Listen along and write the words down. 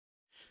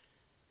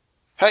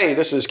Hey,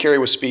 this is Kerry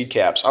with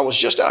Speedcaps. I was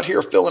just out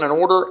here filling an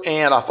order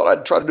and I thought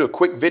I'd try to do a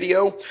quick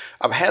video.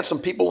 I've had some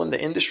people in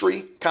the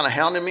industry kind of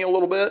hounding me a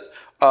little bit,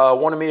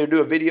 wanted me to do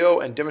a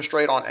video and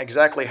demonstrate on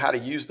exactly how to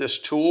use this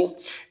tool.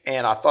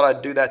 And I thought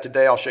I'd do that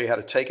today. I'll show you how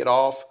to take it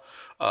off,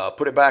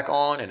 put it back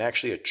on, and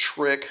actually a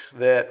trick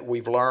that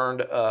we've learned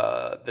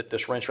that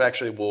this wrench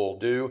actually will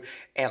do,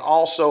 and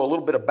also a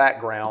little bit of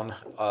background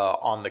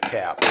on the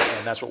cap,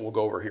 and that's what we'll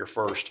go over here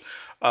first.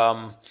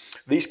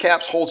 These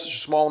caps hold such a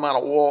small amount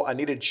of oil. I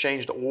needed to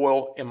change the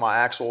oil in my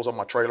axles on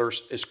my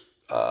trailers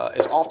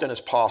as often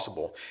as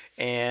possible,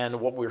 and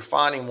what we were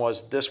finding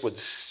was this would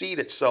seat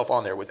itself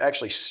on there, would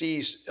actually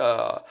seize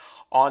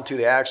onto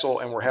the axle,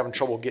 and we're having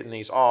trouble getting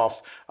these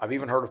off. I've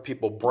even heard of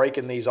people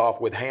breaking these off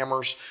with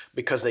hammers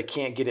because they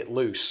can't get it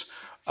loose.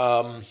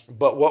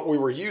 But what we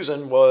were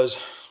using was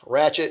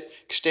ratchet,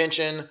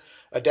 extension,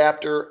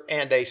 adapter,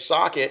 and a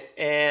socket.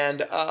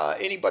 And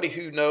anybody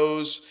who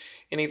knows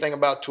anything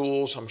about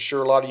tools, I'm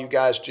sure a lot of you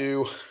guys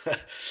do,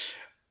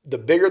 the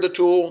bigger the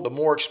tool, the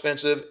more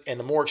expensive, and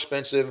the more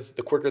expensive,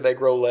 the quicker they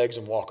grow legs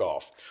and walk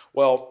off.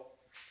 Well,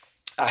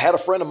 I had a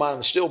friend of mine in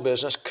the steel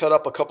business cut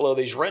up a couple of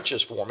these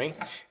wrenches for me,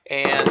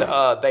 and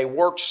they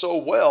worked so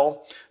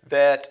well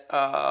that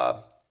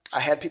I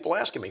had people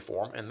asking me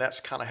for them, and that's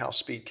kind of how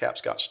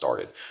Speedcaps got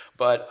started.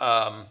 But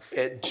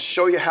to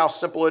show you how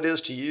simple it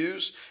is to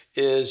use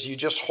is you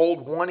just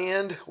hold one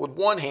end with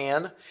one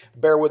hand.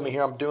 Bear with me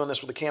here, I'm doing this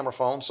with a camera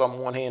phone, so I'm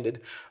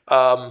one-handed.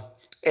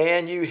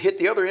 And you hit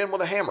the other end with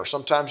a hammer.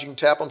 Sometimes you can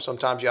tap them,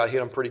 sometimes you gotta hit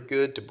them pretty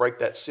good to break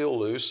that seal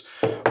loose.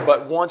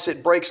 But once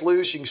it breaks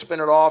loose, you can spin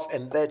it off,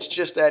 and that's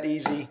just that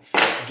easy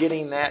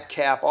getting that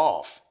cap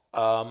off.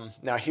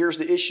 Now here's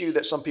the issue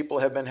that some people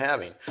have been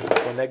having.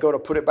 When they go to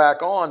put it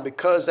back on,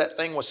 because that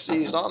thing was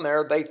seized on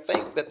there, they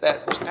think that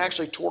that was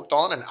actually torqued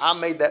on, and I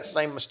made that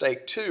same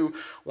mistake too.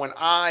 When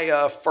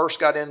I first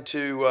got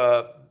into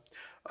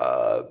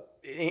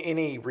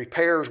any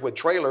repairs with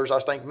trailers, I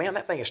was thinking, man,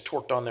 that thing is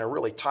torqued on there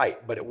really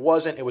tight, but it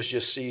wasn't. It was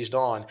just seized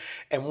on.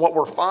 And what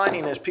we're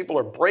finding is people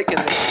are breaking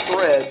these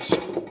threads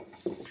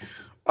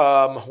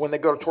when they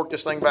go to torque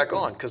this thing back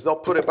on, because they'll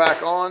put it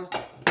back on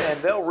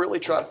and they'll really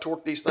try to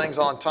torque these things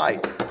on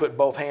tight, put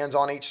both hands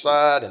on each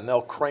side, and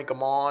they'll crank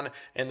them on,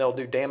 and they'll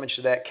do damage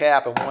to that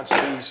cap. And once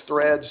these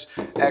threads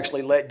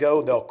actually let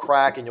go, they'll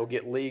crack and you'll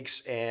get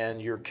leaks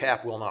and your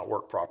cap will not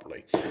work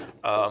properly.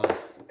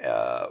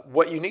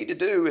 What you need to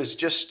do is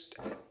just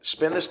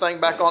spin this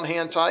thing back on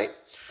hand tight,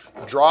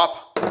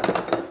 drop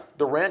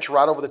the wrench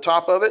right over the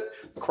top of it,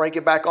 crank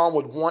it back on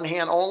with one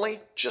hand only,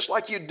 just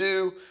like you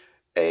do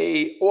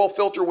a oil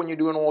filter when you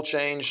do an oil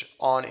change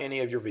on any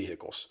of your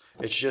vehicles.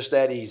 It's just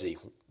that easy.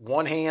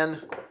 One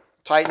hand,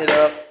 tighten it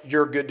up,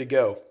 you're good to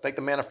go. I think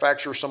the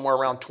manufacturer is somewhere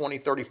around 20,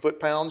 30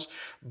 foot-pounds,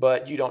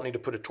 but you don't need to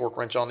put a torque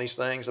wrench on these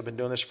things. I've been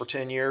doing this for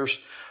 10 years.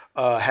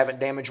 Haven't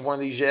damaged one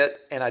of these yet,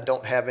 and I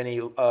don't have any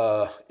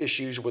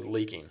issues with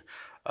leaking.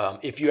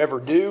 If you ever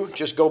do,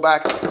 just go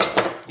back,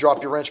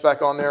 drop your wrench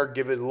back on there,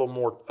 give it a little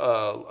more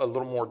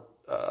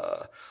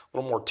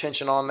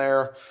tension on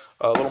there,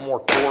 a little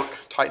more torque,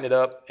 tighten it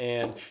up,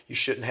 and you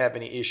shouldn't have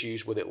any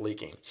issues with it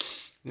leaking.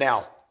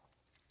 Now,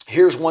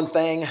 here's one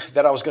thing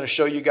that I was going to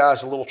show you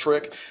guys, a little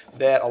trick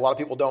that a lot of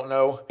people don't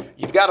know.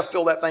 You've got to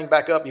fill that thing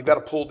back up. You've got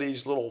to pull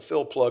these little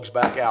fill plugs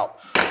back out.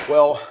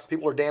 Well,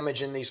 people are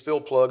damaging these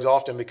fill plugs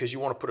often because you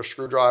want to put a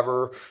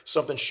screwdriver,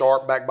 something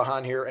sharp back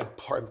behind here and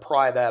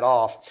pry that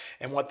off.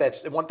 And what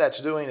that's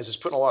doing is it's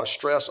putting a lot of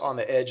stress on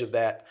the edge of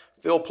that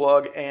fill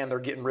plug, and they're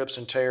getting rips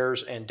and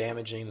tears and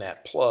damaging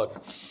that plug.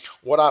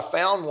 What I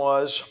found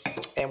was,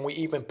 and we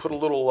even put a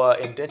little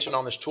indention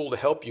on this tool to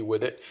help you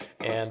with it,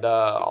 and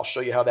I'll show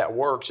you how that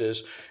works,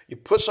 is you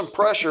put some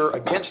pressure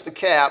against the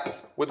cap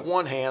with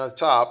one hand at the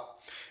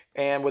top,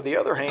 and with the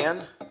other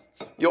hand,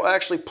 you'll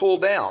actually pull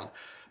down.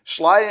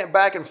 Sliding it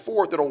back and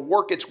forth, it'll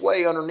work its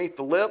way underneath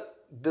the lip.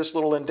 This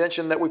little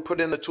indention that we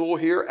put in the tool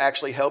here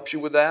actually helps you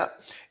with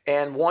that.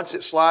 And once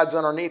it slides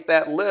underneath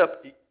that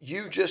lip,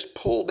 you just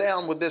pull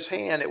down with this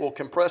hand. It will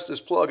compress this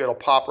plug. It'll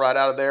pop right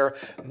out of there.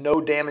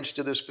 No damage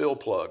to this fill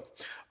plug.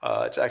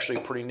 It's actually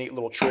a pretty neat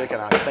little trick,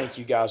 and I think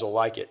you guys will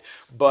like it.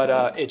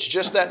 But it's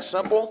just that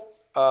simple.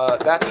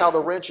 That's how the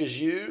wrench is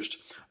used.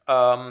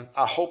 I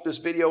hope this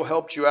video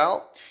helped you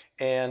out.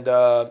 And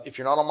if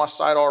you're not on my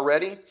site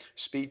already,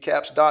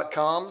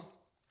 speedcaps.com,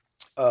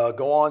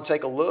 go on,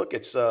 take a look.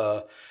 It's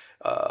got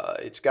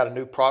a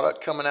new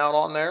product coming out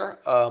on there.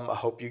 I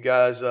hope you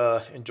guys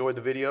enjoyed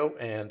the video,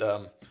 and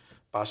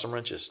buy some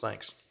wrenches.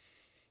 Thanks.